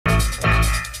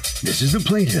This is the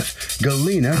plaintiff,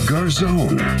 Galina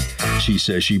Garzon. She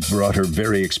says she brought her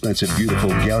very expensive,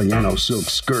 beautiful Galliano silk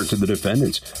skirt to the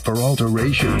defendants for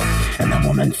alteration, and the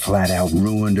woman flat out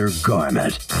ruined her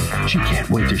garment. She can't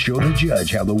wait to show the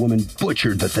judge how the woman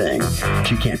butchered the thing.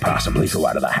 She can't possibly go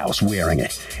out of the house wearing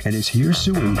it, and is here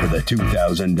suing for the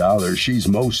 $2,000. She's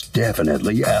most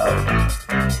definitely out.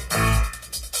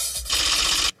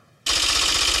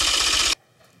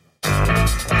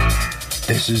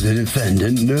 This is the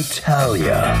defendant,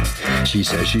 Natalia. She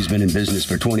says she's been in business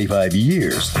for 25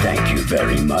 years, thank you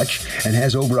very much, and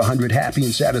has over 100 happy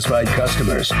and satisfied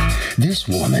customers. This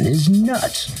woman is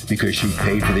nuts because she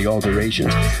paid for the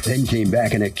alterations, then came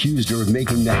back and accused her of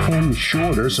making the hem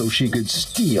shorter so she could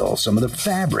steal some of the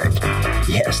fabric.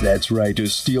 Yes, that's right, to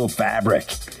steal fabric.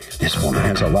 This woman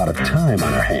has a lot of time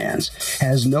on her hands,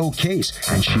 has no case,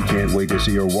 and she can't wait to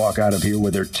see her walk out of here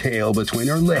with her tail between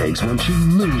her legs when she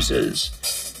loses.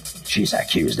 She's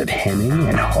accused of hemming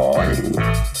and hawing.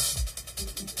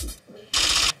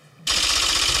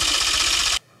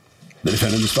 The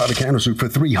defendant has filed a countersuit for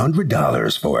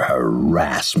 $300 for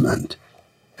harassment.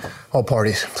 All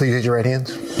parties, please raise your right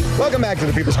hands. Welcome back to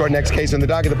the People's Court. Next case on the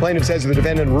docket. The plaintiff says the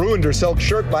defendant ruined her silk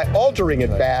shirt by altering it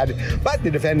bad, but the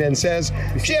defendant says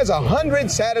she has 100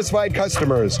 satisfied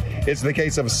customers. It's the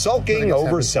case of sulking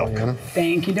over silk.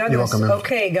 Thank you, Douglas. You're welcome, ma'am.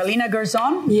 Okay, Galina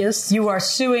Garzon? Yes. You are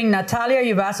suing Natalia.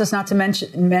 You've asked us not to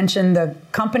mention the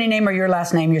company name or your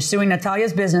last name. You're suing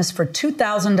Natalia's business for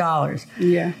 $2,000.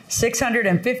 Yeah.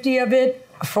 $650 of it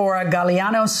for a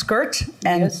Galliano skirt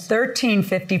and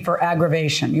 $1,350 for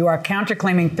aggravation. You are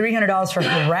counterclaiming $300 for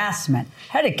harassment.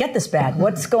 How did it get this bad?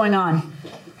 What's going on?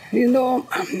 You know,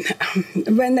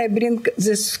 when I bring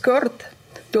this skirt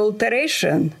to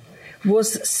alteration,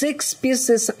 was 6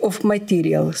 pieces of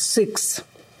material, 6.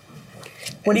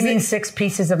 What do you mean 6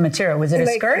 pieces of material? Was it a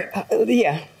skirt?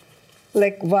 Yeah,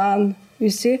 like 1,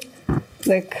 you see,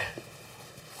 like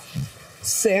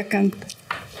second.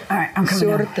 All right, I'm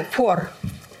coming third, down. 4.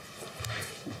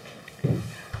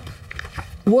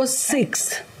 Was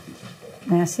 6.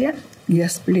 May I see it?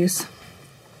 Yes, please.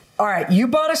 All right, you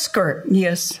bought a skirt.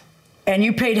 Yes. And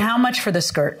you paid how much for the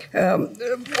skirt?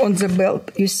 On the belt,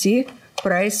 you see,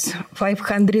 price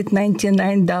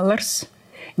 $599.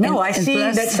 No, I see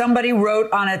that somebody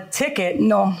wrote on a ticket.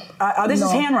 No. This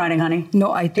is handwriting, honey.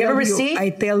 No, I tell you. You have a receipt?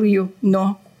 I tell you,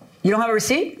 no. You don't have a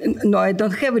receipt? No, I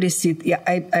don't have a receipt. Yeah,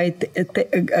 I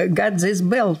got this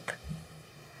belt.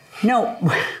 No.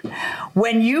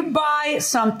 When you buy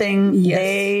something,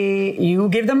 yes, you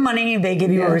give them money, they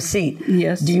give you a receipt.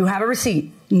 Yes. Do you have a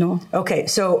receipt? No. Okay,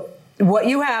 so what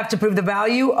you have to prove the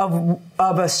value of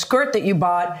a skirt that you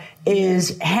bought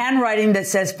is handwriting that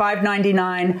says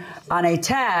 $5.99 on a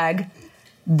tag.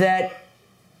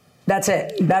 That's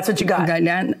it. That's what you got.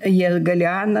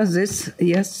 Galliano, this,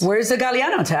 yes. Where's the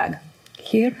Galliano tag?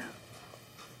 Here.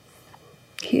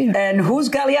 And who's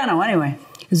Galliano anyway?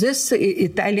 This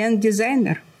Italian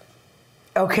designer.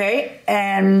 Okay,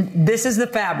 and this is the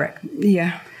fabric.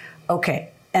 Yeah. Okay,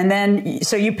 and then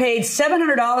so you paid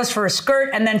 $700 for a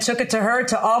skirt and then took it to her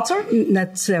to alter?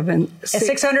 Not 7.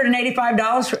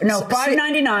 $685 for, no,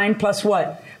 $599 plus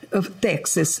what? Of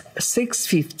taxes,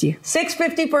 $650.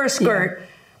 $650 for a skirt. Yeah.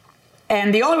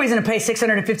 And the only reason to pay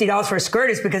 $650 for a skirt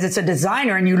is because it's a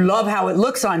designer and you love how it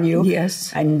looks on you.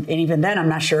 Yes. And even then, I'm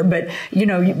not sure. But, you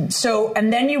know,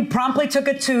 and then you promptly took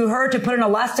it to her to put an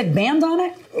elastic band on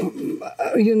it?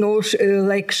 You know,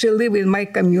 like she live in my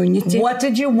community. What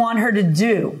did you want her to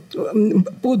do?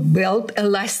 Put belt,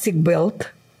 elastic belt.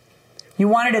 You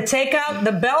wanted to take out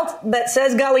the belt that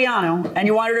says Galliano and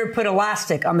you wanted her to put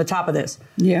elastic on the top of this?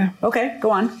 Yeah. Okay,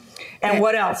 go on. And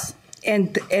what else?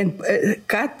 And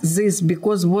cut this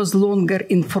because was longer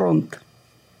in front.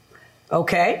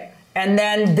 Okay, and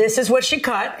then this is what she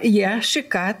cut. Yeah, she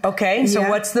cut. Okay, so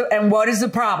what is the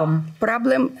problem?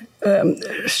 Problem,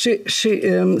 she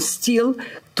steal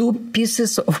 2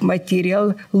 pieces of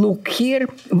material. Look here,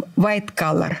 white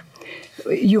color.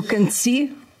 You can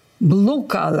see blue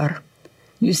color.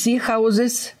 You see how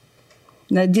this?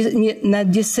 Not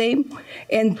the same,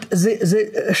 and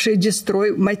she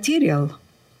destroy material.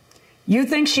 You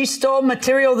think she stole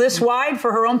material this wide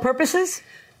for her own purposes?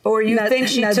 Or you think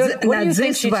she took... What do you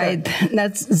think she took?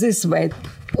 Not this wide.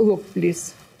 Look,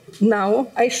 please. Now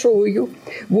I show you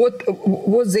what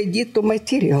they did to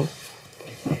material.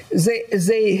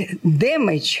 They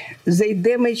damage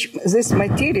this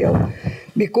material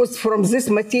because from this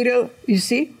material, you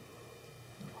see,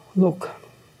 look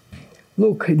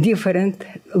different,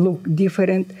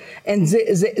 and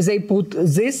they put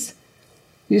this.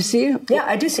 You see? Yeah,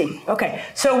 I do see. Okay.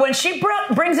 So when she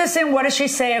brings this in, what does she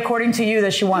say, according to you,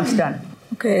 that she wants done?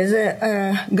 Okay,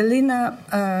 Galina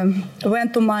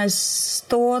went to my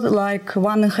store like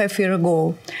 1.5 years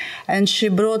ago, and she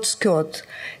brought skirt.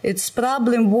 Its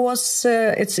problem was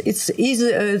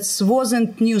it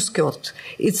wasn't new skirt.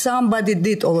 It's somebody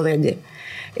did already.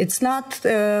 It's not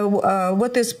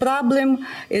what is problem.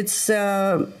 It's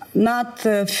not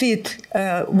fit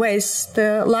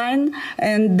waistline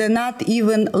and not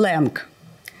even length.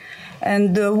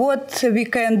 And what we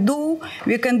can do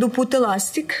put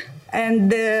elastic. And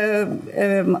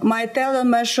my tailor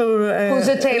measure. Who's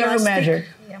the tailor who measured?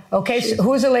 Yeah. Okay, so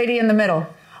who's the lady in the middle?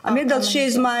 Middle,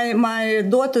 she's my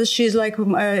daughter. She's like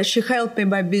she helped me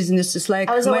by business. It's like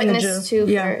I was a manager. witness to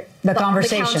The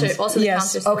conversations. also the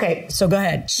counter. Okay, so go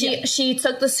ahead. She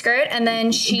took the skirt and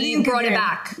then she Blink brought it again.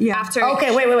 back Yeah. after.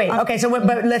 Okay, wait. Okay, so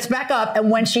but let's back up. And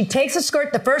when she takes a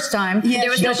skirt the first time, Yeah, There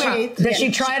was no does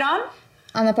she try it on?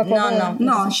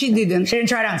 No, she didn't. She didn't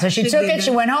try it on. So she took it, didn't.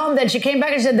 she went home, then she came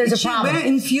back and said there's a She problem. went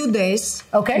in few days.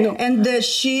 Okay. And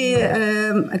she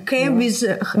came with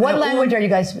What language are you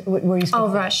guys, were you speaking? Oh,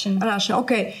 Russian. Russia.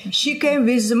 Okay. She came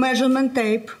with measurement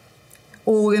tape,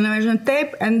 measurement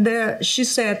tape, and she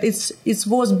said it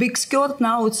was big skirt,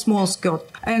 now it's small skirt.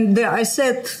 And I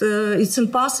said it's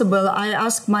impossible. I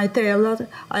asked my tailor.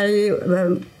 I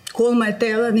called my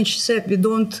tailor, and she said we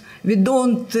don't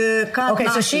cut. Okay,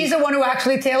 so nothing. she's the one who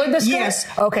actually tailored the skirt? Yes.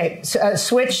 Okay, so,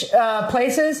 switch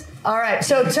places. All right,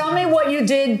 so tell me what you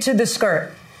did to the skirt.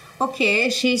 Okay,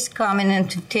 she's coming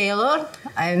into tailor.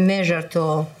 I measure to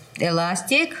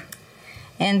elastic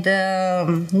and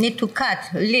need to cut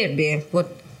a little bit. What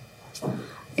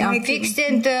I'm fixed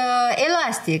and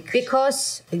elastic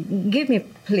because give me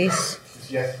please.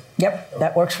 Yes. Yep,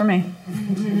 that works for me.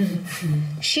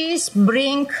 She's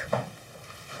bring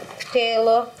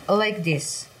tailor like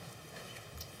this.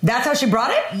 That's how she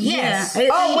brought it? Yes.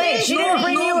 Oh, wait, she didn't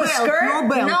bring you a skirt? No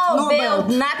belt. No belt,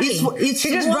 nothing. It's She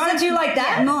just brought it to you like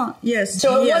that? No. Yes.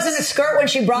 So it yes. wasn't a skirt when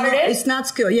she brought No, it in? it's not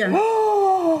skirt. Yeah.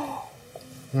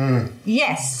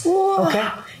 Yes. Okay.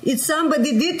 It's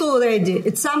somebody did already.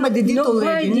 It's somebody did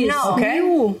already. No.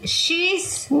 Okay.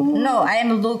 She's no.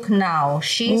 I'm look now.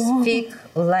 She speak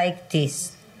like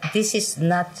this. This is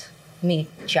not me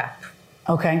job.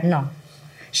 Okay. No.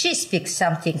 She speaks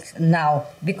something now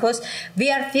because we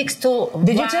are fixed to.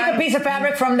 Did you take a piece of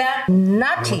fabric from that?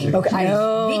 Nothing. Okay.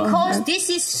 Because this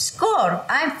is score.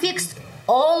 I'm fixed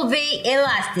all way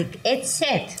elastic. It's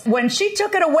it. When she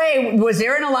took it away, was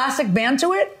there an elastic band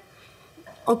to it?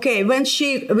 Okay, when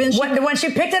she When she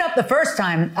picked it up the first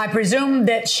time, I presume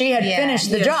that she had Yeah. finished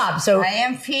the Yes. job. So I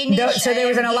am finished. So there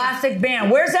was an I am elastic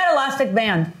band. Where's that elastic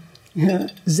band?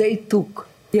 they took.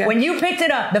 Yeah. When you picked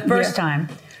it up the first time,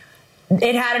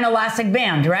 it had an elastic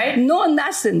band, right? No,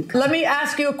 nothing. Let me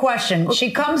ask you a question. She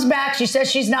comes back, she says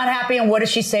she's not happy, and what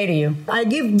does she say to you? I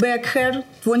give back her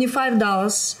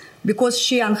 $25 because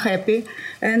she unhappy,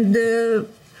 and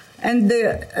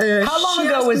How long she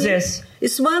ago asked was me- this?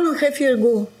 It's 1.5 years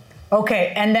ago.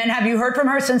 Okay, and then have you heard from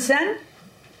her since then?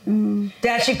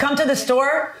 Has she come to the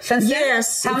store since then?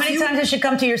 Yes. How If many you- times has she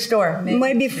come to your store?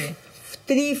 Maybe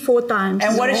 3-4 times.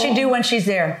 And what does she do when she's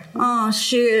there?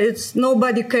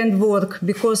 Nobody can work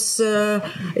because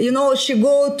she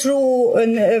go through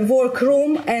a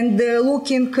workroom and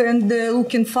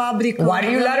looking fabric. Why do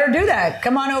you let her do that?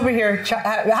 Come on over here.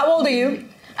 How old are you?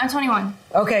 I'm 21.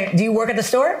 Okay, do you work at the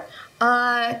store?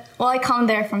 Well, I come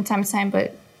there from time to time,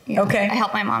 but you know, Okay. I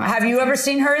help my mom. Have you ever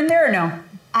seen her in there or no?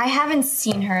 I haven't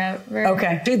seen her ever.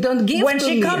 Okay. She don't give When to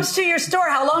she me. comes to your store,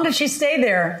 how long did she stay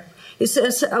there? It's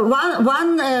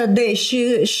one day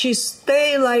she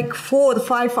stay like 4 or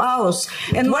 5 hours.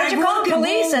 And Why don't you call the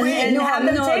police and have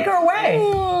them take her away?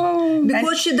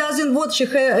 Because she doesn't work. She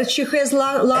has a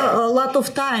lot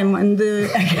of time and.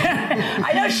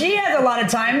 I know she has a lot of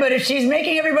time, but if she's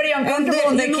making everybody uncomfortable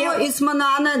and they can't. It's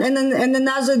Manana and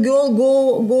another girl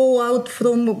go out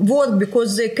from work because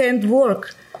they can't work.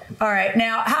 All right.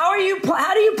 Now, how do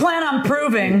you plan on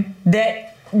proving that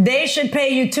they should pay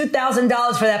you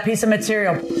 $2,000 for that piece of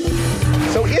material?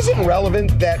 So is it relevant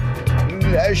that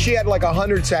she had like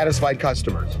 100 satisfied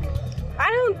customers? I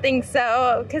don't think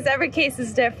so, because every case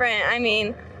is different. I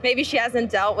mean, maybe she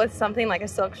hasn't dealt with something like a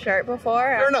silk shirt before.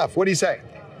 Fair enough. What do you say?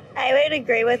 I would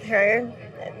agree with her.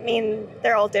 I mean,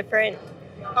 they're all different.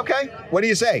 Okay. What do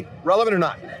you say? Relevant or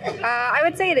not? I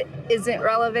would say it isn't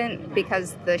relevant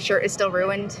because the shirt is still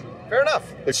ruined. Fair enough.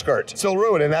 The skirt still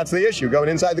ruined, and that's the issue going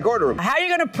inside the courtroom. How are you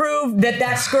going to prove that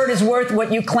that skirt is worth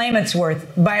what you claim it's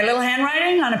worth? By a little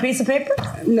handwriting on a piece of paper?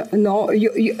 No,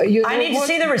 you I need to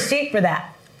see the receipt for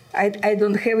that. I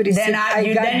don't have receipt.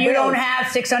 Then you don't have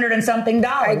 $600 and something.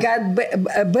 I got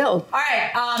a bill. All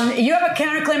right. You have a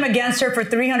counterclaim against her for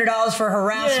 $300 for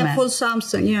harassment. Yeah, for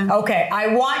something. Yeah. Okay.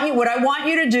 What I want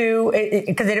you to do,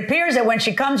 because it appears that when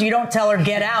she comes, you don't tell her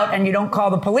get out and you don't call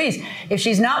the police. If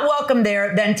she's not welcome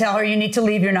there, then tell her you need to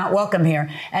leave. You're not welcome here.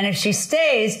 And if she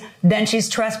stays, then she's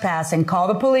trespassing. Call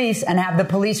the police and have the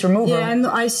police remove her. Yeah,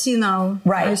 I see now.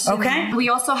 Right. Okay. We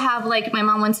also have, like, my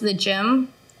mom went to the gym.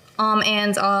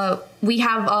 And we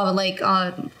have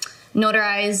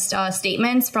notarized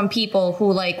statements from people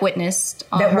who witnessed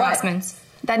harassment.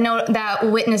 That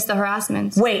witnessed the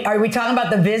harassment. Wait, are we talking about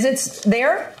the visits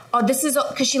there? Oh, this is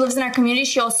because she lives in our community.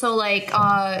 She also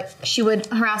she would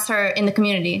harass her in the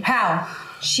community. How?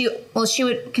 She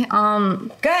would. Go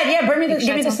ahead. Yeah,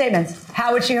 give me the statements.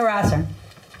 How would she harass her?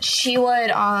 She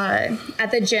would, at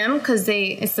the gym, because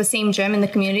it's the same gym in the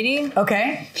community.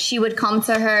 Okay. She would come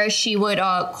to her. She would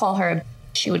call her.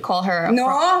 She would call her.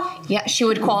 Yeah, she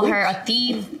would call her a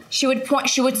thief. She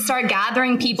would start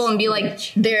gathering people and be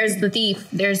like, "There's the thief.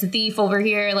 There's the thief over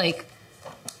here." Like,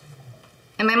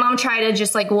 and my mom tried to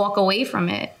just walk away from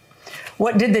it.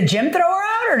 What, did the gym throw her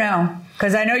out or no?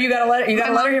 Because I know you got a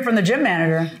letter here from the gym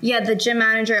manager. Yeah, the gym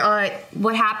manager.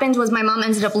 What happened was my mom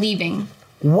ended up leaving.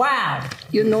 Wow.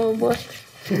 You know what?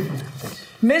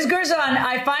 Ms. Gerzon,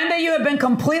 I find that you have been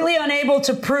completely unable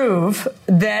to prove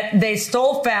that they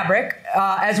stole fabric,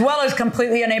 as well as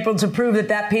completely unable to prove that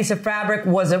that piece of fabric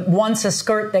was once a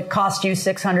skirt that cost you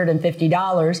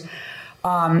 $650.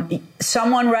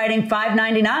 Someone writing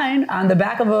 $5.99 on the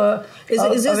back of a...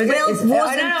 No,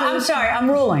 I'm sorry.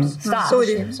 I'm ruling. Stop.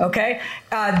 Sorry. Okay?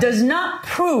 Does not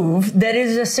prove that it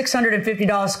is a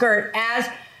 $650 skirt, as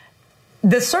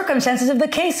the circumstances of the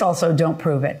case also don't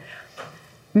prove it.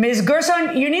 Ms.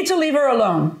 Gerzon, you need to leave her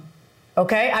alone.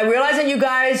 Okay? I realize that you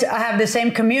guys have the same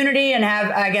community and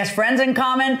have, I guess, friends in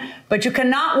common, but you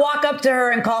cannot walk up to her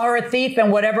and call her a thief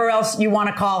and whatever else you want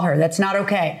to call her. That's not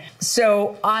okay.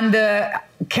 So on the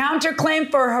counterclaim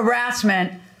for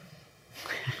harassment...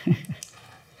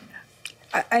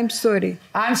 I'm sorry.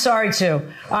 I'm sorry, too.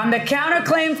 On the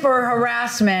counterclaim for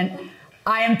harassment,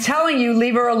 I am telling you,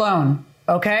 leave her alone.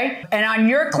 Okay? And on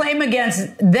your claim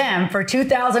against them for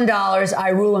 $2,000, I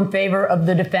rule in favor of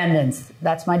the defendants.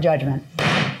 That's my judgment.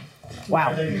 Wow.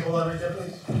 All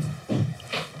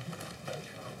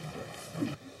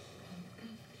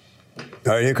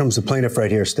right, here comes the plaintiff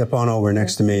right here. Step on over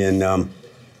next to me, and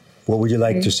what would you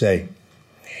like to say?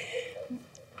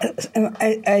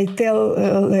 I tell,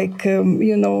 I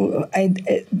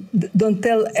don't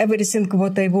tell everything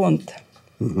what I want.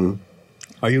 Mm-hmm.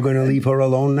 Are you going to leave her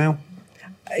alone now?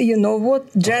 You know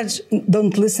what? Judge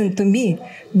don't listen to me.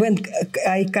 When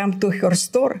I come to her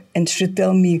store and she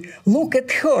tell me, look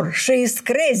at her, she is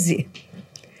crazy.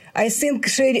 I think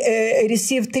she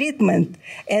received treatment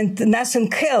and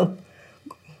nothing helped.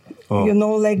 Oh,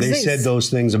 like they this. They said those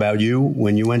things about you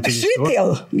when you went to the store? She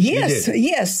tell, yes, she did.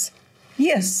 yes.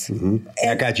 Mm-hmm.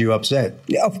 That got you upset.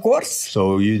 Of course.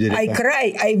 So you did it. I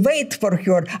cry. I wait for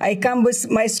her. I come with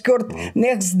my skirt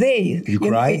next day. You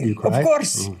cry? You cry? Of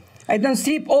course. Oh. I don't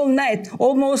sleep all night,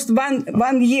 almost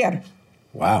one year.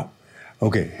 Wow.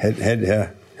 Okay,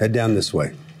 head down this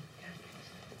way.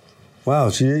 Wow,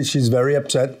 she's very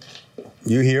upset.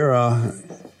 You here?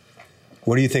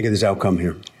 What do you think of this outcome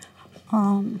here?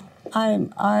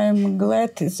 I'm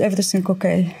glad it's everything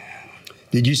okay.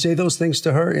 Did you say those things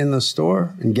to her in the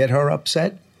store and get her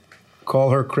upset? Call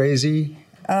her crazy?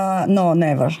 No,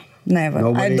 never. Never.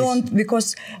 Nobody's... I don't,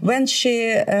 because when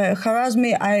she harassed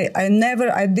me,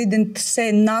 I didn't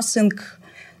say nothing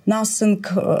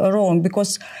wrong,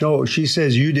 because... No, she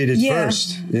says you did it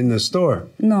first in the store.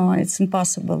 No, it's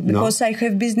impossible, because I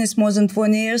have business more than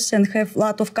 20 years and have a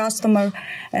lot of customers,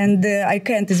 and I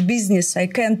can't, it's business, I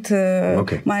can't,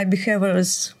 my behavior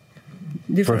is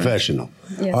different. Professional.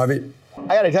 Yes. Harvey?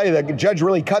 I got to tell you, the judge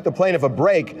really cut the plaintiff a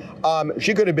break.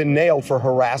 She could have been nailed for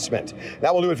harassment.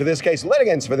 That will do it for this case.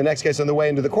 Litigants for the next case on the way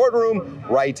into the courtroom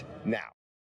right now.